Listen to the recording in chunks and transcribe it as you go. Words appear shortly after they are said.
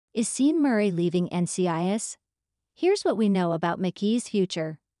Is Sean Murray leaving NCIS? Here's what we know about McGee's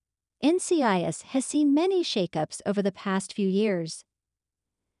future. NCIS has seen many shakeups over the past few years.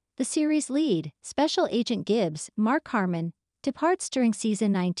 The series lead, Special Agent Gibbs, Mark Harmon, departs during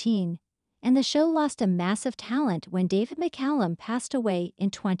season 19, and the show lost a massive talent when David McCallum passed away in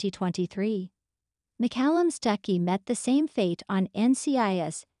 2023. McCallum's Ducky met the same fate on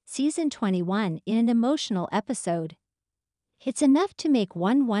NCIS season 21 in an emotional episode. It's enough to make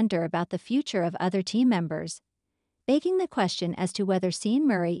one wonder about the future of other team members, begging the question as to whether Sean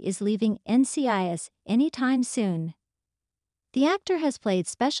Murray is leaving NCIS anytime soon. The actor has played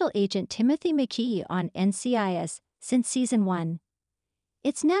Special Agent Timothy McGee on NCIS since season 1.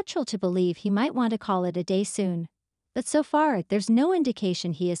 It's natural to believe he might want to call it a day soon, but so far there's no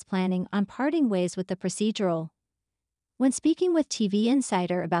indication he is planning on parting ways with the procedural. When speaking with TV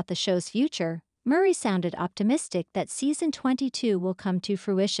Insider about the show's future, Murray sounded optimistic that season 22 will come to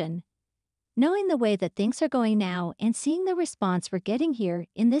fruition. Knowing the way that things are going now and seeing the response we're getting here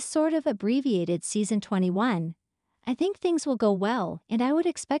in this sort of abbreviated season 21, I think things will go well and I would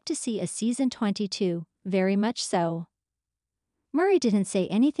expect to see a season 22, very much so. Murray didn't say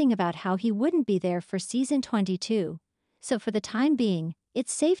anything about how he wouldn't be there for season 22, so for the time being,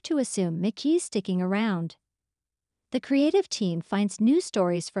 it's safe to assume McGee's sticking around. The creative team finds new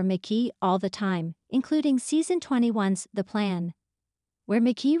stories for McGee all the time, including season 21's The Plan, where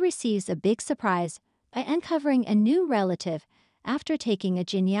McGee receives a big surprise by uncovering a new relative after taking a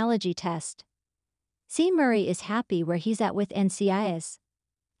genealogy test. Sean Murray is happy where he's at with NCIS.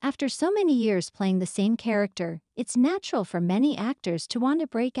 After so many years playing the same character, it's natural for many actors to want to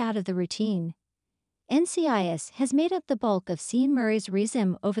break out of the routine. NCIS has made up the bulk of Sean Murray's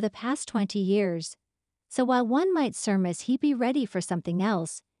resume over the past 20 years. So while one might surmise he'd be ready for something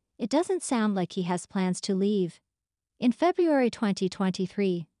else, it doesn't sound like he has plans to leave. In February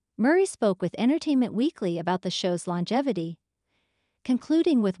 2023, Murray spoke with Entertainment Weekly about the show's longevity,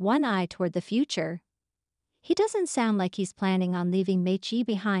 concluding with one eye toward the future. He doesn't sound like he's planning on leaving McGee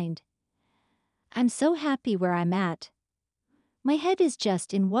behind. I'm so happy where I'm at. My head is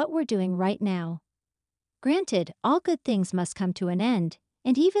just in what we're doing right now. Granted, all good things must come to an end.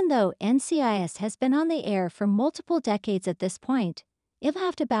 And even though NCIS has been on the air for multiple decades at this point, it'll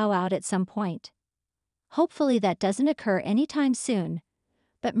have to bow out at some point. Hopefully that doesn't occur anytime soon,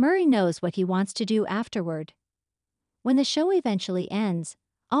 but Murray knows what he wants to do afterward. When the show eventually ends,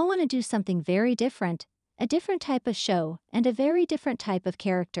 I'll want to do something very different, a different type of show and a very different type of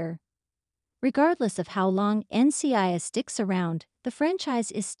character. Regardless of how long NCIS sticks around, the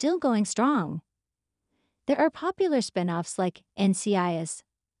franchise is still going strong. There are popular spin-offs like NCIS,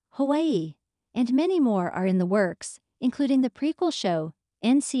 Hawaii, and many more are in the works, including the prequel show,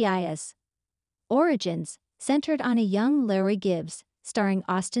 NCIS Origins, centered on a young Larry Gibbs, starring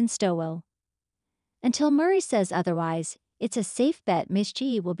Austin Stowell. Until Murray says otherwise, it's a safe bet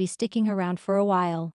McGee will be sticking around for a while.